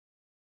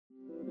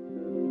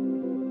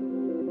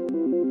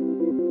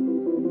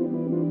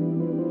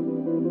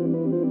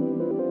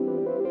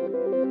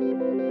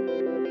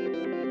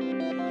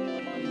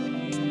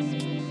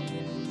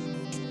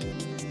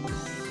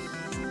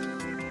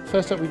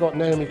First up, we've got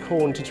Naomi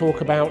Korn to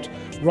talk about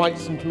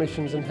rights and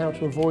permissions and how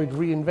to avoid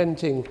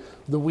reinventing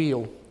the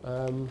wheel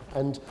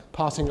and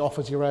passing it off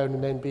as your own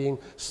and then being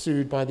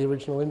sued by the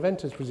original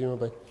inventors,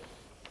 presumably.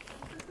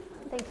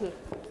 Thank you.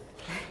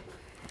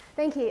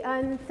 Thank you,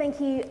 and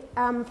thank you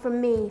from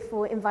me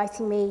for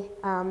inviting me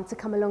to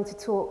come along to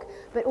talk.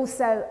 But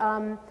also,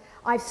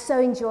 I've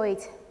so enjoyed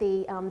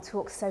the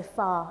talk so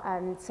far,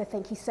 and so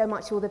thank you so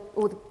much, all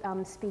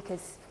the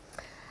speakers.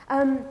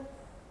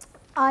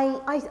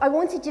 I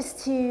wanted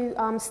just to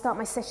start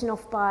my session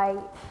off by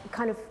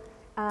kind of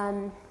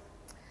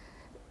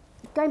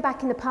going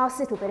back in the past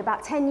a little bit,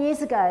 about 10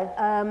 years ago,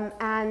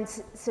 and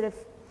sort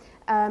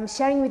of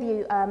sharing with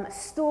you a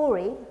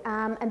story,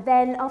 and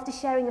then after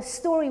sharing a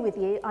story with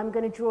you, I'm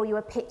going to draw you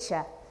a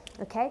picture,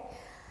 okay?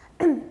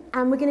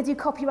 And we're going to do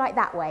copyright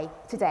that way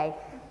today.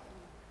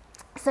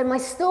 So my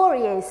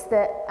story is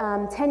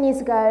that 10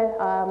 years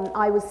ago,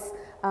 I was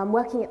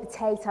working at the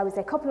Tate. I was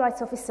their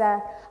copyright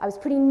officer. I was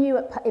pretty new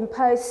in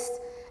post,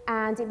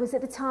 and it was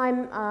at the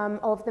time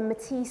of the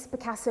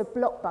Matisse-Picasso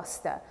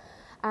blockbuster.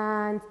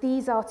 And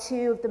these are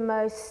two of the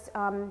most,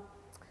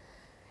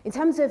 in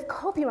terms of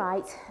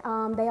copyright,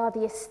 they are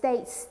the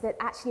estates that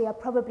actually are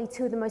probably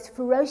two of the most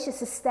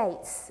ferocious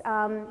estates,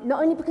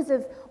 not only because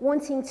of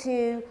wanting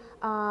to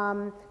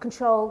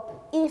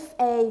control if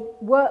a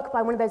work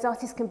by one of those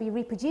artists can be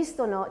reproduced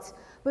or not,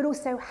 but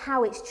also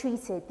how it's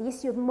treated. The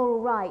issue of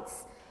moral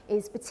rights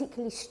is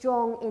particularly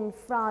strong in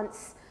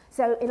France.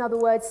 So in other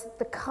words,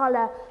 the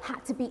colour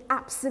had to be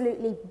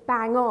absolutely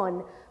bang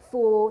on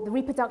for the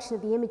reproduction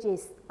of the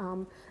images.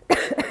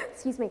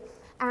 Excuse me.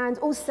 And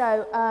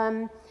also,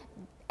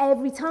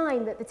 every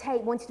time that the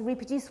Tate wanted to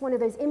reproduce one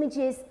of those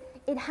images,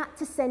 it had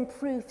to send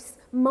proofs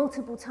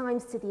multiple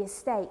times to the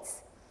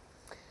estates.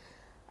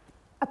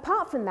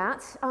 Apart from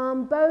that,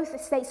 both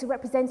estates are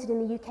represented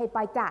in the UK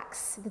by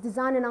DACS, the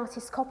Design and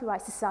Artist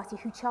Copyright Society,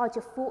 who charge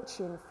a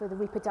fortune for the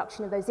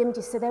reproduction of those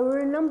images. So there were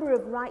a number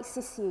of rights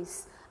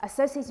issues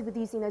associated with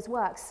using those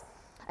works.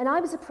 And I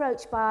was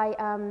approached by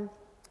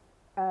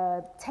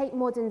Tate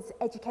Modern's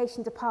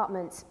education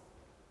department.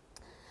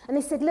 And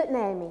they said, look,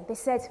 Naomi, they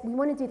said, we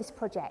want to do this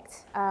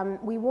project.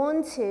 We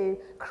want to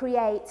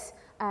create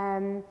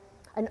an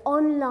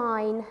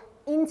online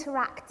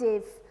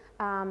interactive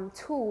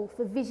tool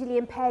for visually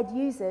impaired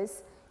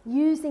users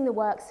using the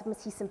works of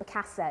Matisse and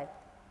Picasso.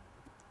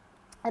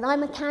 And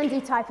I'm a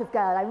can-do type of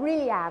girl, I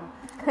really am.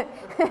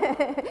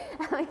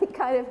 I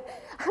kind of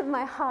had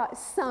my heart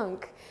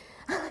sunk.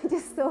 I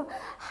just thought,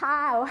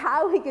 how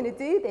are we going to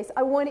do this?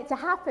 I want it to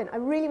happen. I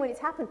really want it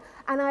to happen.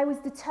 And I was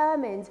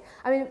determined.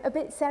 I mean, a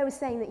bit Sarah was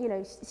saying that, you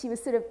know, she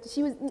was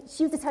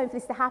determined for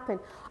this to happen.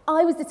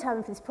 I was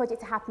determined for this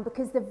project to happen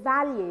because the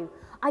value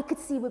I could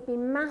see would be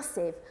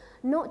massive,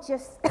 not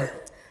just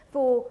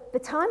for the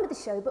time of the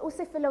show, but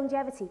also for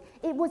longevity.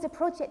 It was a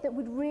project that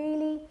would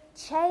really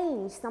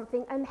change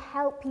something and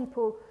help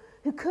people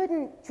who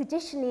couldn't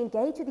traditionally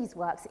engage with these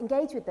works,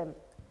 engage with them.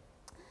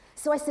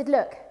 So I said,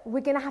 look, we're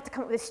going to have to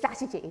come up with a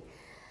strategy.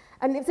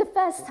 And it was the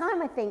first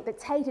time, I think, that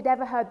Tate had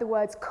ever heard the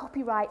words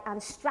copyright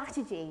and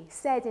strategy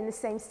said in the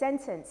same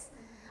sentence.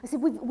 I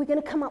said, we're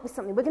going to come up with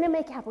something. We're going to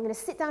make it happen. We're going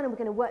to sit down and we're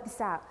going to work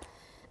this out.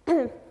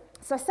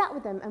 So I sat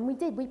with them and we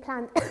did. We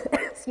planned,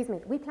 excuse me,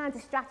 we planned a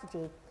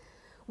strategy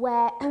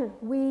where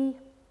we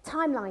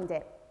timelined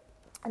it.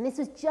 And this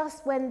was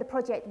just when the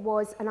project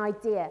was an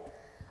idea.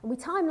 And we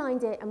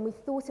timelined it and we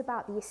thought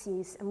about the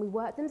issues and we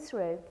worked them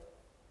through.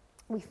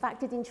 We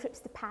factored in trips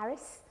to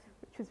Paris,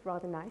 which was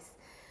rather nice.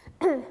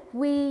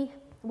 We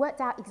worked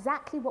out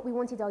exactly what we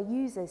wanted our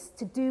users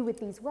to do with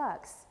these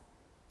works.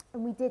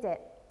 And we did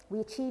it.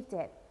 We achieved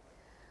it.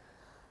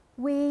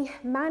 We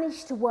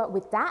managed to work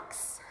with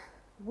DACS.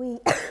 We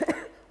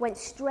went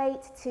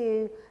straight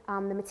to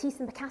the Matisse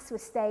and Picasso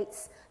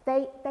estates.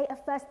 They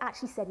at first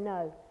actually said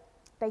no.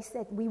 They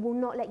said, we will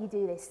not let you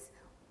do this.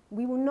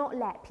 We will not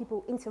let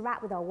people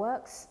interact with our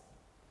works.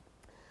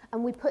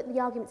 And we put the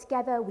argument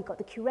together, we got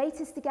the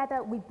curators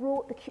together, we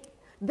brought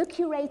the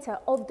curator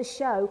of the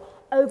show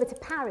over to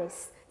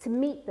Paris to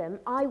meet them.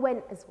 I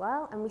went as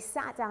well, and we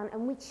sat down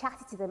and we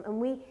chatted to them and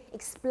we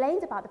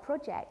explained about the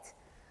project.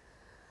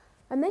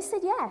 And they said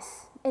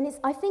yes, and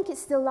I think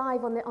it's still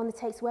live on the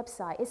Tate's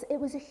website. It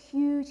was a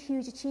huge,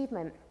 huge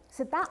achievement.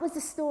 So that was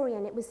the story,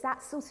 and it was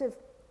that sort of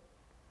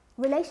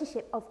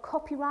relationship of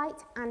copyright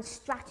and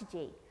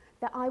strategy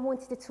that I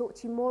wanted to talk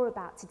to you more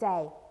about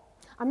today.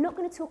 I'm not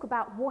going to talk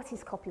about what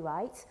is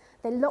copyright.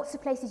 There are lots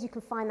of places you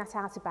can find that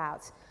out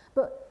about.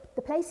 But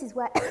the places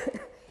where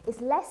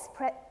it's less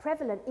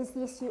prevalent is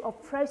the issue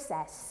of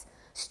process,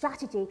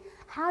 strategy.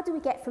 How do we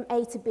get from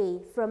A to B,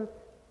 from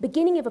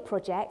beginning of a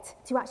project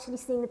to actually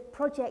seeing the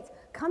project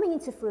coming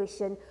into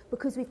fruition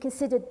because we've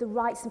considered the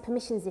rights and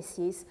permissions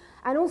issues,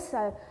 and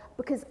also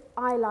because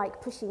I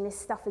like pushing this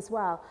stuff as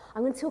well.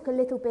 I'm going to talk a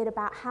little bit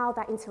about how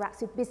that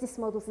interacts with business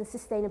models and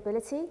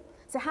sustainability.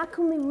 So how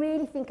can we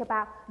really think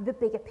about the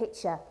bigger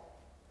picture?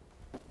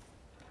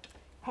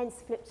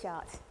 Hence flip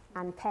chart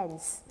and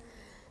pens.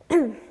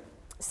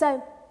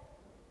 So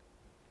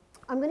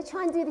I'm going to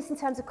try and do this in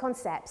terms of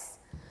concepts.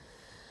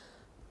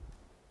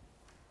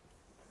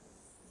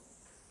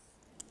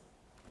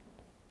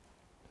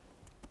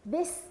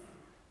 This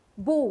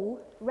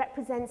ball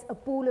represents a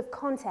ball of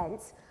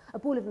content, a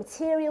ball of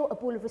material, a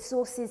ball of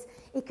resources.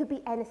 It could be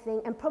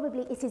anything, and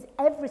probably it is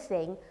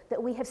everything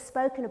that we have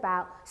spoken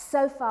about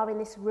so far in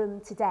this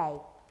room today.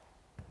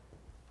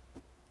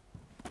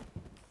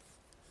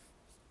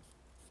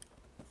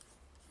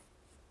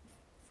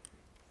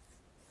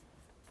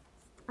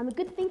 I'm a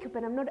good thinker,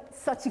 but I'm not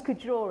such a good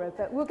drawer,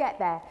 but we'll get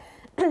there.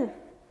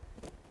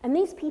 And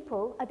these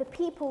people are the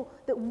people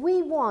that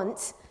we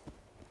want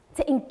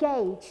to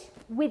engage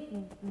with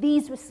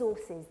these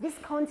resources, this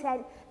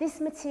content, this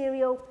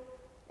material.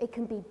 It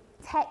can be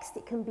text,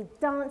 it can be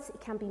dance,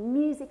 it can be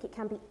music, it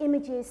can be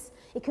images,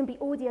 it can be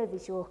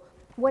audio-visual,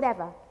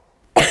 whatever.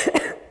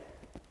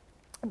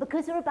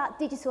 Because we're about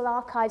digital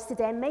archives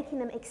today and making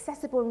them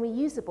accessible and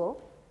reusable,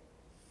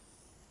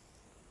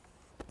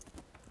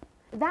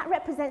 that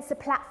represents the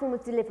platform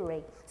of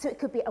delivery. So it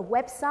could be a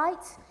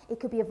website, it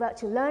could be a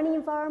virtual learning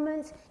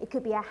environment, it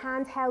could be a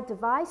handheld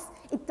device,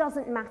 it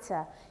doesn't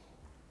matter.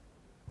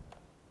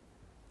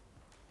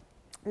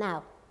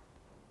 Now,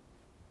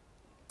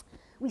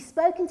 we've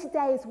spoken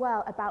today as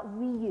well about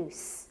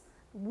reuse.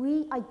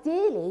 We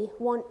ideally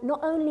want not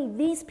only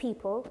these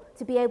people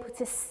to be able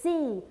to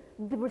see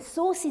the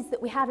resources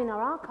that we have in our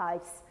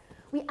archives,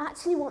 we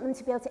actually want them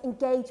to be able to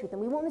engage with them.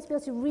 We want them to be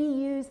able to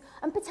reuse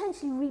and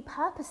potentially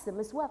repurpose them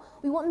as well.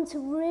 We want them to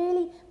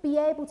really be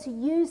able to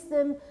use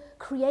them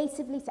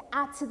creatively, to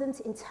add to them,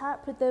 to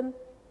interpret them.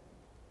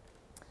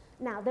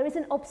 Now, there is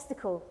an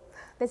obstacle.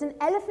 There's an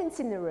elephant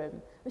in the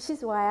room, which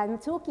is why I'm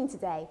talking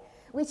today,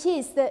 which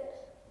is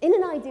that in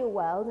an ideal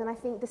world, and I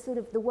think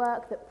the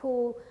work that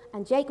Paul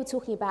and Jake were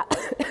talking about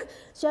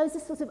shows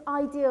the sort of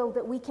ideal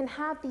that we can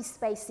have these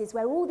spaces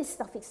where all this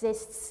stuff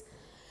exists.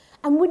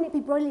 And wouldn't it be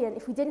brilliant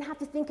if we didn't have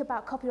to think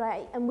about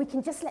copyright and we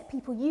can just let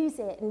people use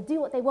it and do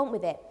what they want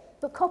with it?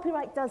 But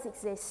copyright does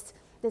exist.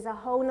 There's a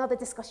whole other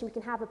discussion we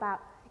can have about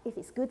if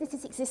it's good that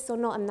it exists or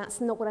not, and that's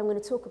not what I'm going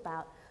to talk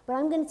about. But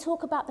I'm going to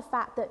talk about the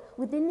fact that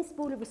within this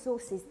pool of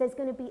resources, there's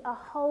going to be a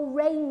whole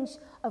range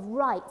of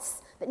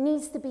rights that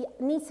needs to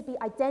be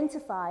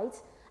identified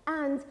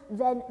and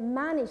then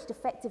managed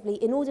effectively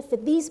in order for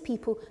these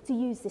people to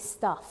use this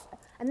stuff.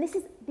 And this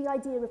is the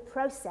idea of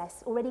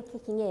process already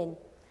kicking in.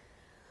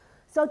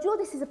 So I'll draw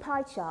this as a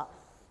pie chart.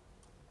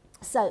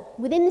 So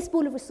within this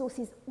pool of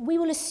resources, we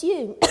will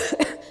assume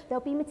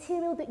there'll be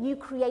material that you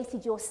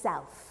created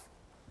yourself.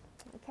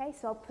 Okay,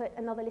 so I'll put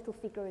another little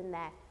figure in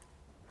there.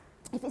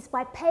 If it's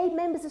by paid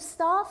members of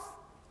staff,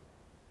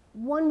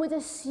 one would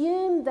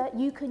assume that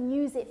you can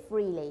use it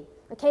freely.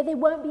 Okay, there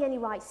won't be any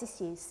rights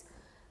issues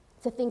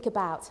to think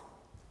about.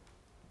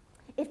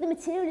 If the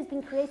material has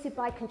been created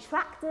by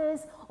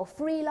contractors or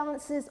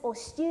freelancers or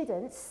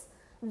students,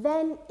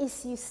 then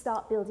issues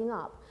start building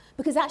up.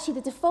 Because actually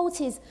the default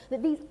is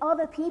that these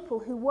other people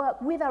who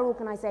work with our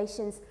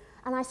organisations,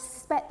 and I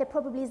suspect there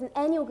probably isn't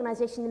any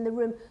organisation in the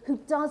room who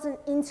doesn't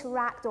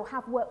interact or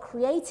have work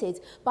created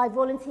by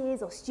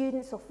volunteers or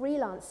students or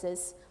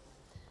freelancers,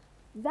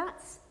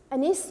 that's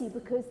an issue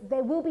because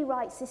there will be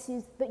rights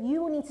issues that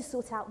you will need to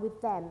sort out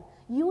with them.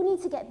 You will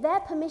need to get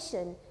their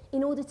permission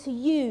in order to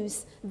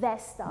use their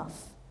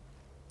stuff.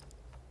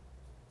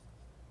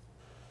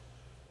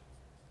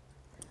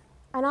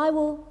 And I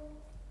will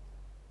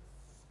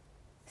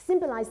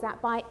symbolize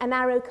that by an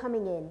arrow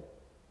coming in.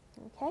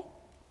 Okay?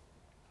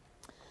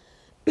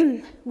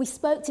 We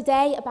spoke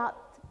today about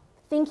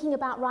thinking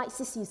about rights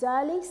issues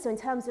early, so in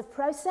terms of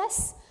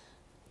process,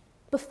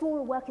 before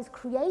a work is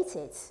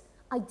created,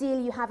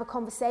 ideally you have a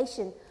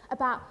conversation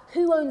about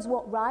who owns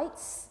what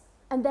rights,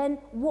 and then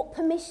what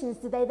permissions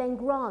do they then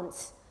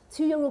grant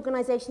to your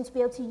organisation to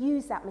be able to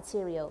use that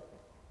material.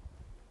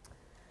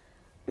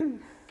 You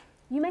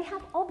may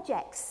have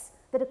objects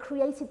that are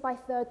created by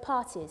third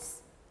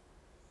parties.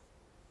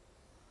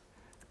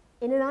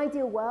 In an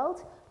ideal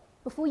world,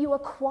 before you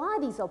acquire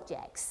these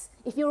objects,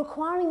 if you're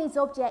acquiring these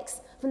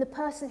objects from the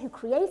person who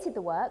created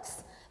the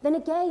works, then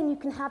again you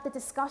can have the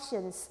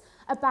discussions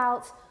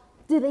about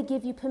do they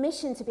give you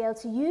permission to be able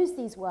to use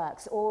these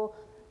works, or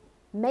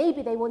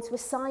maybe they want to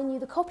assign you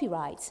the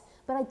copyright.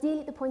 But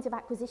ideally at the point of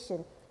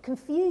acquisition,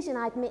 confusion,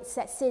 I admit,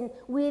 sets in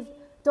with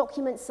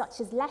documents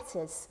such as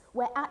letters,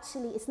 where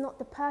actually it's not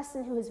the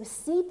person who has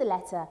received the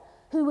letter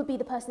who would be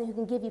the person who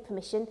can give you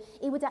permission.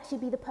 It would actually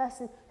be the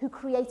person who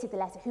created the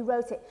letter, who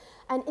wrote it.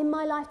 And in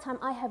my lifetime,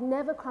 I have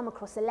never come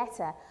across a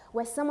letter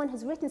where someone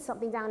has written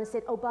something down and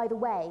said, oh, by the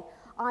way,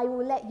 I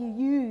will let you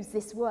use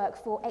this work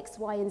for X,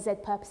 Y, and Z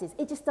purposes.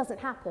 It just doesn't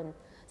happen.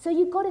 So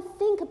you've got to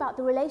think about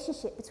the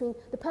relationship between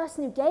the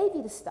person who gave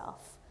you the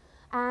stuff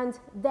and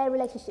their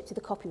relationship to the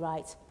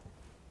copyright.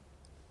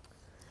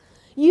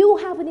 You will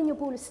have within your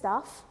ball of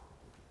stuff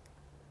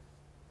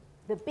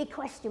the big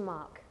question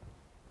mark.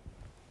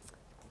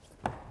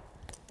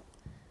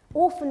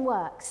 Orphan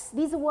works.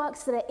 These are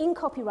works that are in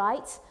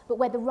copyright, but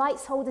where the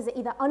rights holders are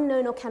either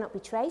unknown or cannot be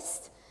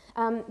traced.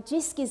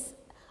 JISC is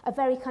a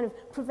very kind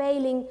of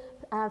prevailing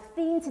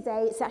theme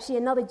today. It's actually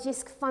another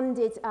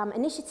JISC-funded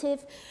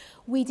initiative.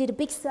 We did a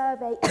big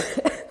survey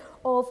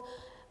of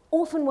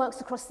Orphan works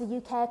across the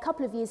UK a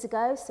couple of years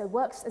ago, so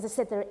works, as I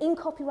said, they're in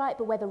copyright,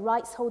 but where the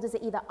rights holders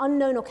are either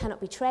unknown or cannot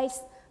be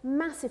traced.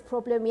 Massive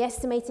problem. We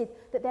estimated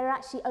that there are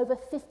actually over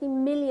 50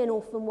 million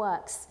orphan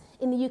works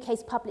in the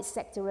UK's public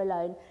sector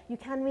alone. You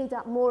can read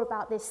up more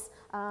about this.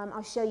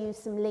 I'll show you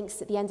some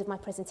links at the end of my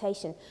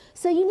presentation.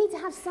 So you need to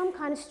have some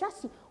kind of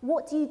strategy.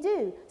 What do you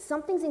do?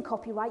 Something's in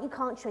copyright, you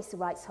can't trace the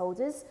rights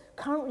holders.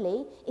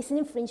 Currently, it's an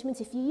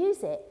infringement if you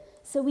use it.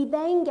 So we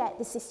then get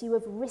this issue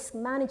of risk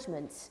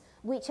management,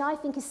 which I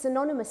think is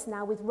synonymous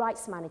now with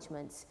rights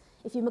management.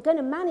 If you're going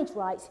to manage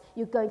rights,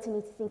 you're going to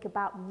need to think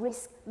about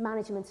risk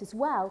management as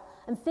well.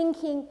 And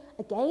thinking,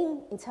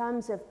 again, in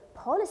terms of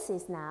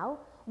policies now,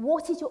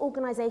 what is your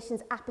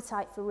organisation's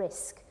appetite for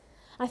risk?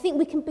 I think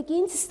we can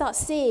begin to start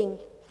seeing,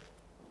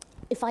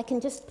 if I can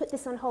just put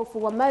this on hold for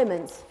one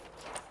moment,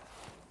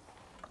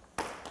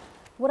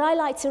 what I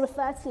like to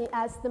refer to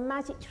as the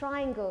magic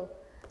triangle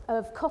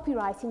of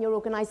copyright in your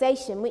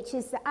organisation, which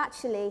is that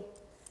actually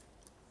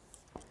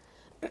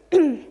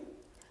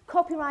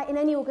copyright in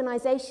any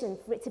organisation,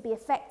 for it to be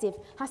effective,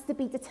 has to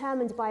be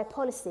determined by a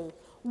policy.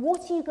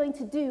 What are you going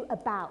to do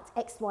about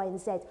X, Y, and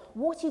Z?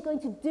 What are you going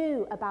to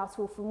do about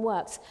orphan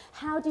works?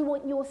 How do you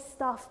want your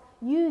stuff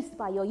used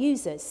by your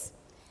users?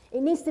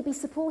 It needs to be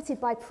supported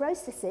by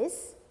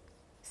processes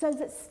so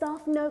that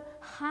staff know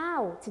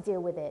how to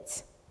deal with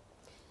it.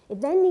 It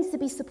then needs to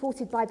be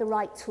supported by the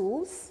right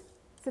tools,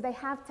 so they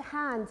have to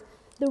hand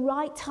the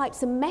right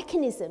types of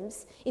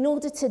mechanisms in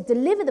order to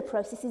deliver the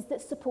processes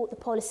that support the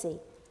policy.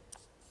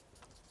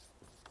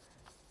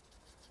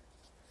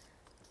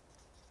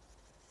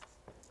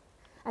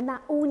 And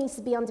that all needs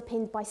to be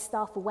underpinned by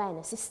staff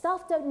awareness. If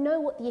staff don't know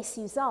what the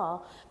issues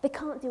are, they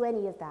can't do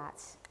any of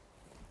that.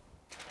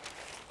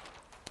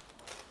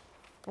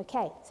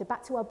 Okay, so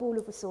back to our ball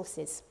of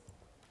resources.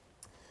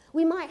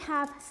 We might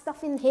have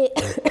stuff in here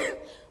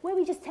where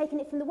we've just taken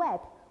it from the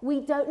web. We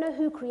don't know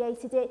who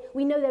created it.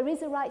 We know there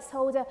is a rights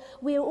holder.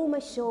 We are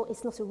almost sure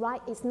it's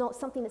not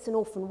something that's an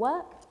orphan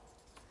work.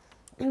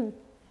 And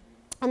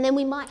then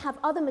we might have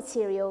other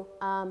material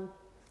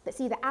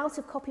that's either out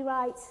of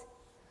copyright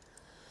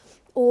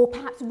or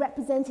perhaps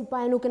represented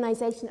by an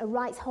organisation, a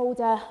rights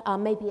holder.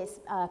 Maybe it's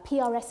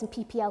PRS and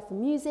PPL for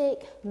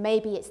music.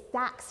 Maybe it's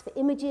DAX for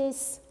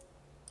images.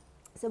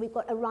 So we've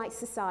got a rights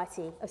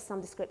society of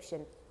some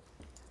description.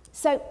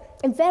 So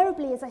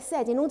invariably, as I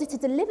said, in order to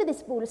deliver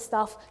this ball of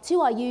stuff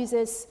to our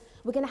users,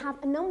 we're going to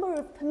have a number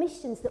of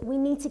permissions that we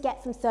need to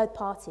get from third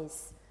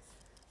parties.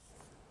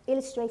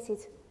 Illustrated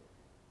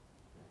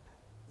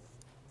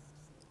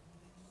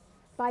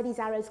by these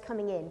arrows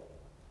coming in.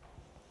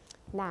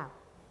 Now,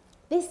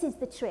 this is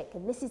the trick,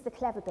 and this is the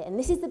clever bit, and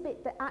this is the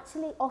bit that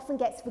actually often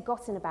gets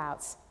forgotten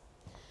about.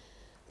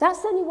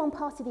 That's only one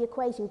part of the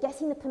equation,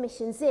 getting the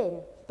permissions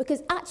in,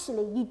 because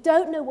actually you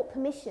don't know what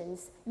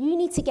permissions you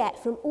need to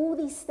get from all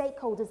these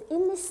stakeholders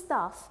in this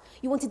stuff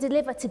you want to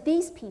deliver to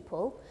these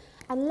people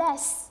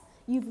unless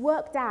you've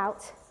worked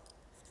out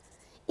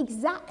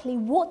exactly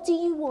what do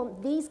you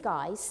want these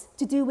guys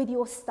to do with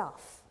your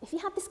stuff. If you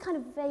have this kind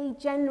of vague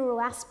general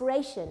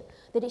aspiration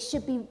that it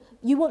should be,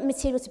 you want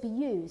material to be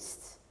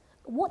used,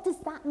 what does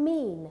that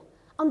mean?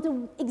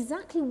 Under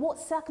exactly what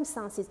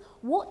circumstances,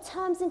 what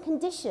terms and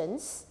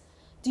conditions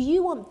do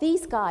you want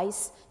these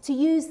guys to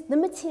use the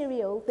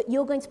material that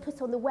you're going to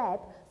put on the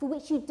web for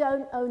which you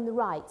don't own the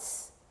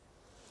rights?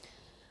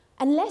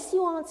 Unless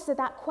you answer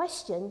that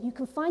question, you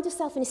can find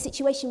yourself in a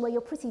situation where you're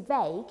pretty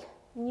vague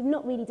and you've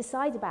not really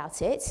decided about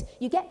it.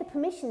 You get the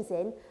permissions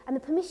in, and the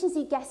permissions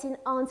you get in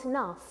aren't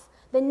enough.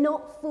 They're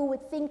not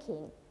forward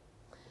thinking.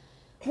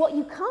 What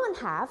you can't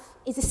have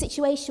is a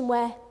situation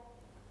where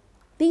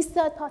these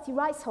third-party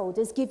rights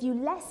holders give you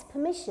less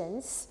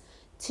permissions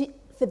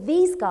for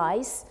these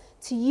guys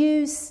to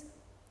use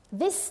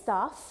this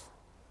stuff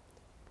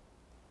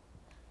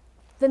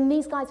than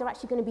these guys are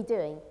actually going to be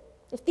doing.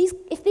 If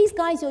these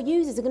guys, your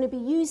users, are going to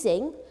be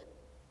using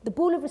the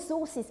pool of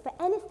resources for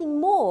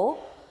anything more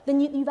than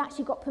you've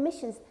actually got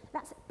permissions,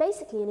 that's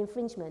basically an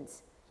infringement.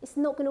 It's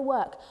not going to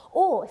work.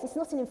 Or if it's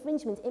not an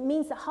infringement, it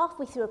means that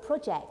halfway through a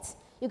project,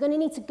 you're going to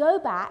need to go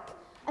back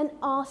and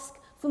ask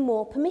for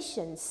more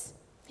permissions.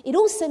 It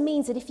also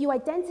means that if you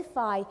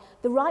identify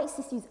the rights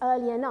issues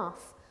early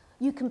enough,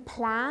 you can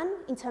plan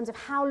in terms of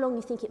how long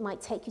you think it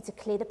might take you to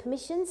clear the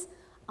permissions,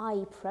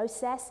 i.e.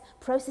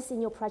 process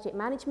in your project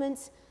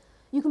management.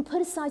 You can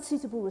put aside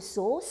suitable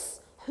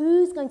resource,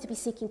 who's going to be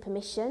seeking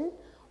permission,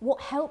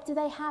 what help do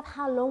they have,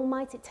 how long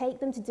might it take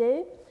them to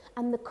do,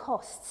 and the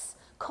costs.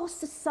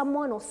 Costs of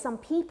someone or some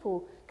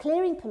people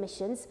clearing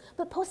permissions,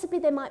 but possibly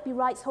there might be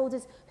rights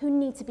holders who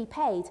need to be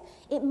paid.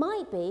 It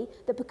might be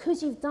that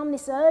because you've done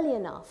this early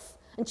enough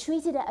and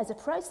treated it as a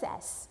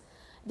process,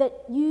 that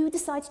you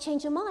decide to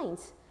change your mind.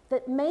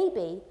 That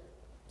maybe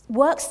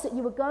works that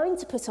you were going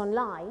to put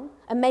online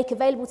and make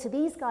available to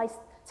these guys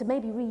to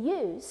maybe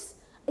reuse,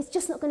 it's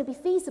just not going to be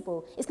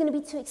feasible. It's going to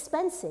be too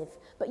expensive.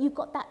 But you've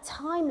got that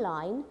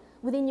timeline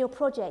within your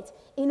project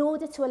in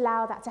order to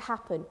allow that to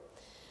happen.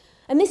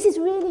 And this is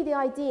really the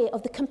idea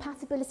of the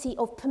compatibility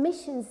of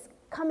permissions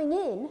coming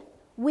in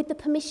with the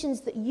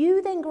permissions that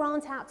you then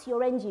grant out to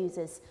your end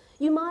users.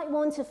 You might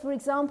want to, for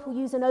example,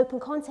 use an open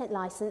content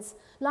license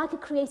like a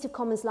Creative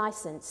Commons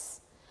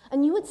license.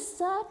 And you would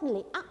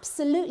certainly,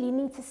 absolutely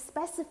need to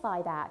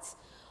specify that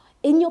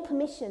in your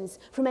permissions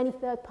from any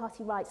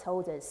third-party rights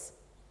holders.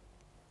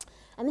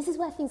 And this is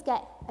where things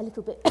get a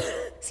little bit,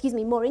 excuse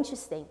me, more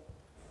interesting.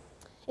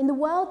 In the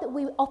world that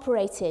we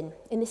operate in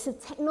this sort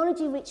of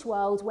technology-rich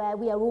world where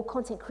we are all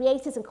content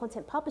creators and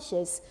content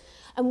publishers,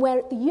 and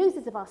where the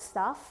users of our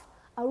stuff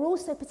are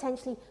also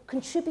potentially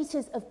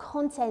contributors of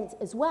content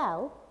as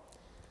well,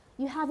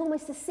 you have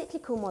almost a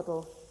cyclical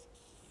model,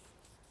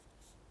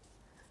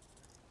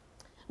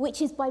 which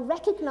is by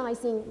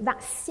recognizing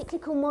that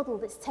cyclical model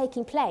that's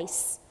taking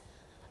place,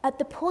 at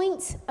the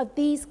point of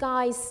these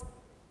guys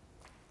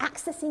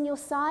accessing your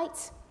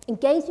site,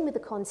 engaging with the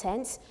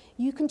content,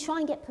 you can try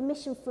and get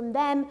permission from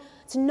them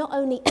to not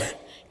only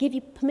give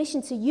you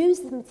permission to use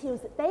the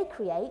materials that they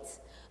create,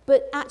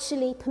 but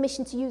actually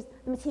permission to use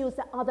the materials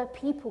that other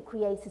people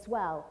create as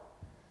well.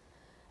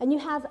 And you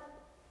have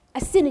a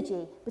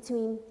synergy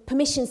between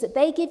permissions that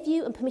they give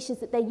you and permissions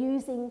that they're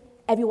using,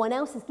 everyone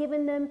else has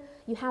given them.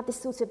 You have this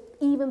sort of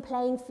even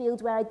playing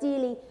field where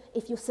ideally,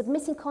 if you're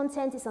submitting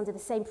content, it's under the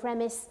same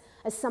premise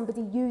as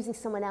somebody using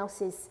someone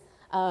else's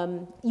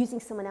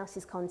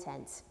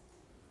content.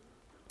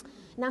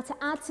 Now, to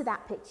add to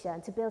that picture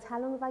and to build, how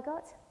long have I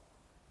got?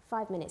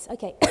 5 minutes,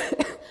 okay.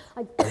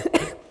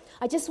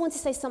 I just want to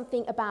say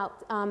something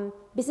about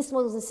business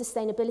models and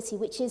sustainability,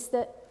 which is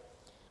that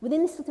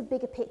within this sort of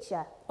bigger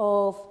picture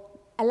of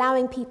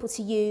allowing people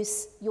to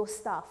use your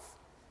stuff,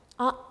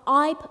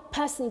 I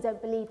personally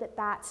don't believe that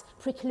that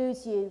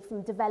precludes you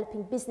from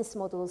developing business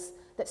models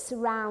that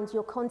surround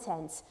your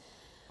content.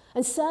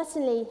 And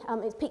certainly,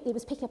 it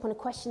was picking up on a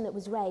question that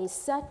was raised,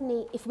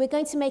 certainly if we're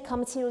going to make our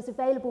materials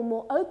available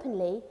more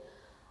openly,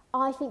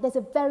 I think there's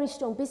a very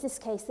strong business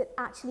case that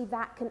actually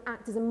that can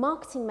act as a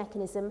marketing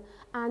mechanism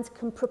and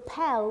can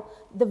propel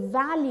the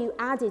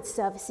value-added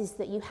services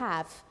that you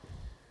have.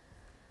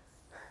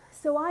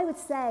 So I would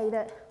say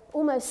that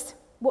almost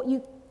what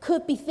you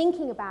could be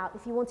thinking about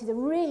if you wanted a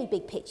really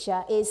big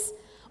picture is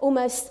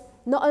almost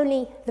not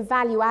only the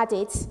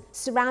value-added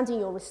surrounding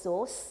your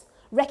resource,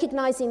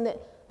 recognizing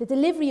that the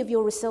delivery of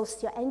your resource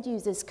to your end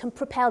users can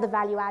propel the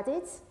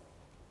value-added,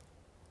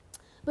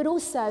 but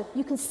also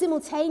you can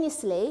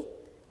simultaneously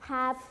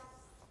have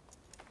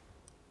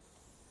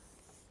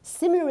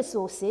similar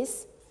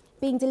resources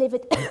being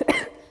delivered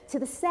to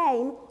the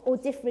same or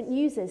different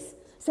users.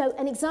 So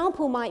an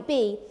example might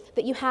be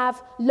that you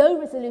have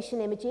low-resolution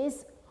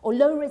images or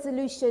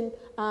low-resolution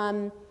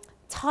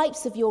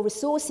types of your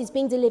resources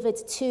being delivered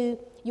to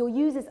your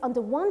users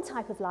under one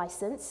type of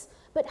license,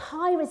 but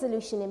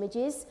high-resolution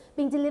images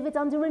being delivered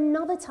under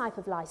another type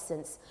of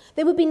license.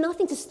 There would be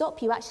nothing to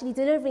stop you actually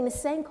delivering the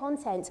same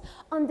content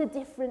under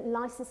different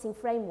licensing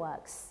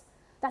frameworks.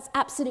 That's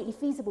absolutely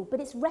feasible, but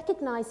it's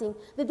recognizing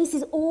that this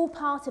is all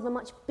part of a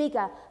much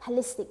bigger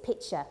holistic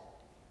picture.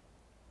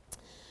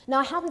 Now,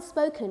 I haven't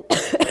spoken,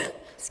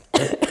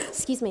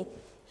 excuse me,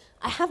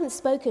 I haven't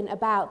spoken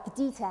about the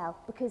detail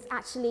because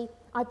actually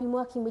I've been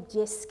working with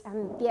JISC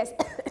and the,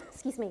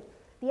 excuse me,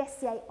 the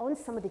SCA on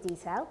some of the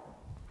detail.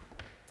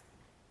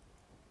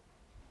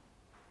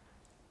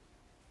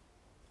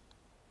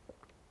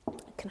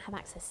 Can I have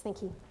access?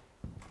 Thank you.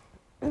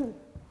 Can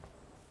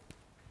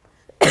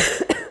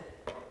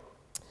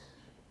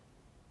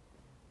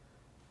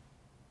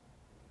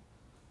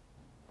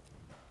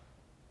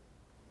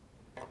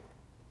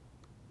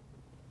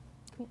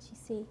you actually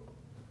see?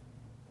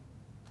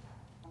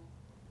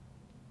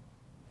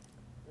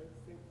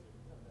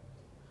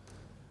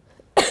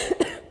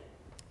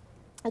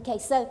 Okay,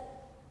 so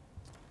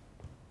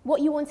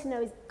what you want to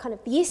know is kind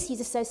of the issues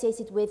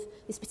associated with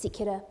this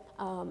particular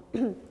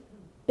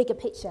bigger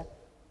picture.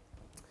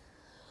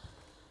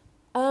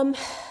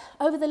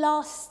 Over the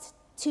last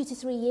 2 to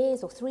 3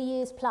 years, or 3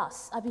 years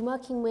plus, I've been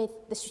working with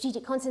the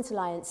Strategic Content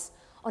Alliance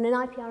on an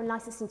IPR and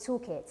licensing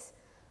toolkit,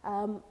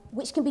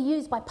 which can be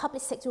used by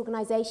public sector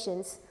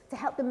organisations to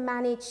help them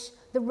manage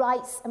the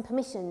rights and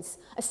permissions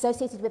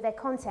associated with their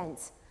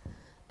content.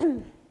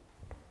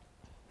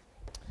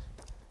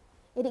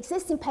 It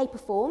exists in paper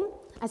form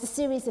as a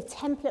series of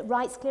template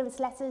rights clearance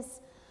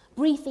letters,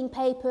 briefing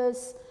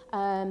papers,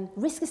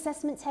 risk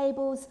assessment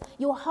tables,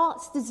 your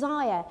heart's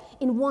desire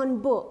in one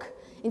book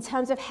in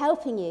terms of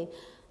helping you.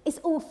 It's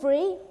all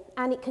free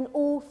and it can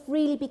all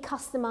freely be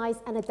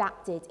customized and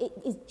adapted. It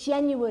is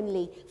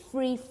genuinely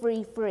free,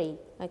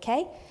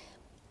 okay?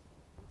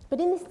 But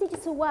in this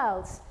digital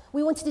world,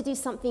 we wanted to do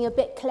something a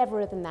bit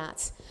cleverer than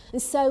that.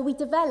 And so we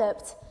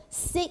developed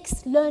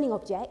 6 learning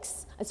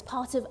objects as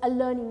part of a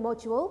learning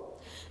module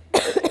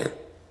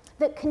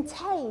that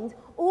contained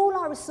all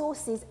our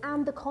resources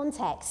and the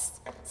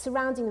context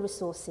surrounding the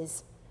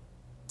resources.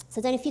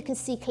 So I don't know if you can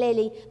see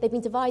clearly, they've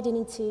been divided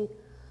into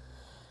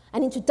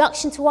an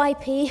introduction to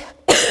IP,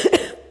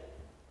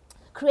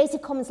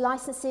 Creative Commons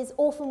licenses,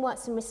 orphan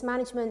works and risk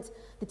management,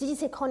 the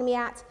Digital Economy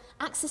Act,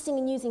 accessing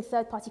and using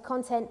third-party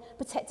content,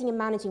 protecting and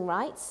managing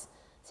rights.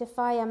 So if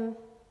I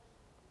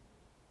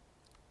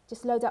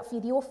just load up for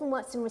you the Orphan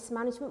Works and Risk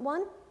Management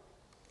one.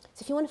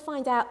 So if you want to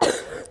find out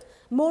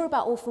more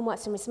about Orphan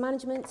Works and Risk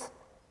Management,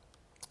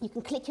 you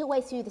can click your way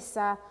through this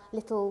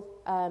little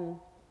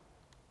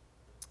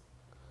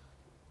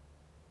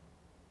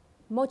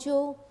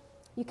module.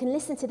 You can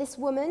listen to this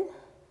woman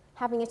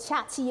having a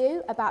chat to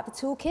you about the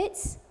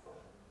toolkits.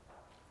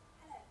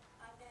 Hello,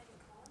 I'm Naomi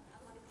Korn.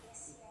 I'm one of the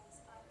SCA's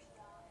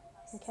IPR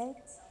and licensing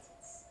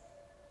consultants.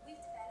 We've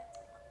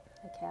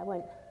developed... Okay, I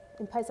won't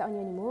impose that on you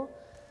anymore.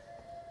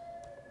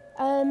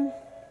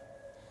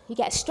 You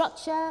get a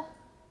structure,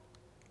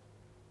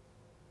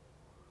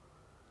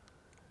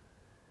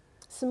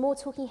 some more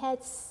talking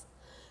heads,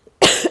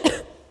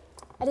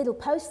 a little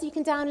poster you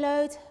can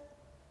download.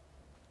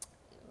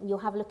 You'll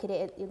have a look at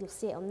it, you'll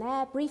see it on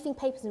there. Briefing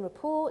papers and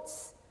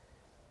reports.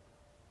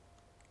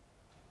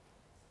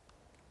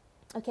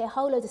 Okay, a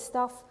whole load of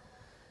stuff.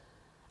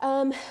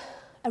 A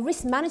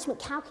risk management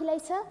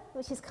calculator,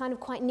 which is kind of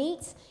quite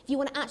neat. If you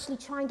want to actually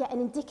try and get an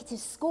indicative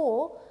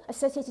score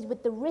associated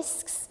with the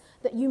risks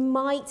that you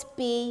might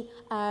be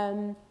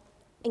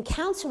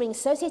encountering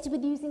associated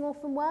with using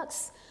Orphan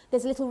Works,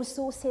 there's a little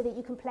resource here that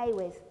you can play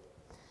with.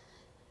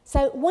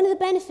 So one of the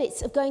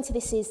benefits of going to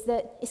this is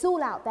that it's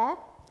all out there.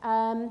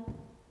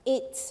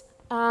 It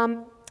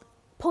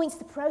points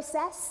the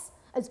process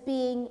as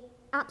being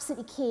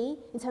absolutely key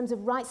in terms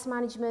of rights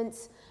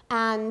management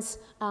and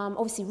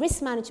obviously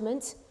risk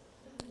management.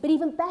 But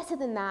even better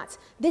than that,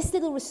 this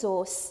little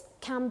resource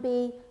can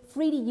be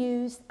freely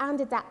used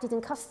and adapted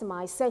and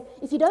customized. So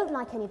if you don't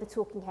like any of the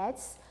talking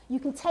heads, you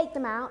can take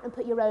them out and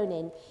put your own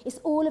in. It's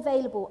all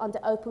available under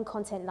open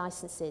content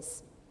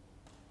licenses.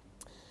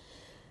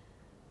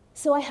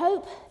 So I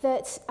hope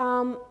that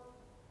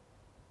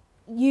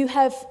you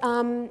have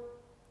found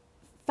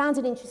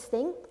it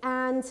interesting,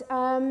 and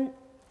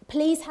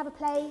please have a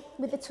play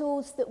with the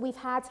tools that we've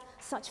had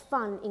such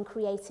fun in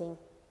creating.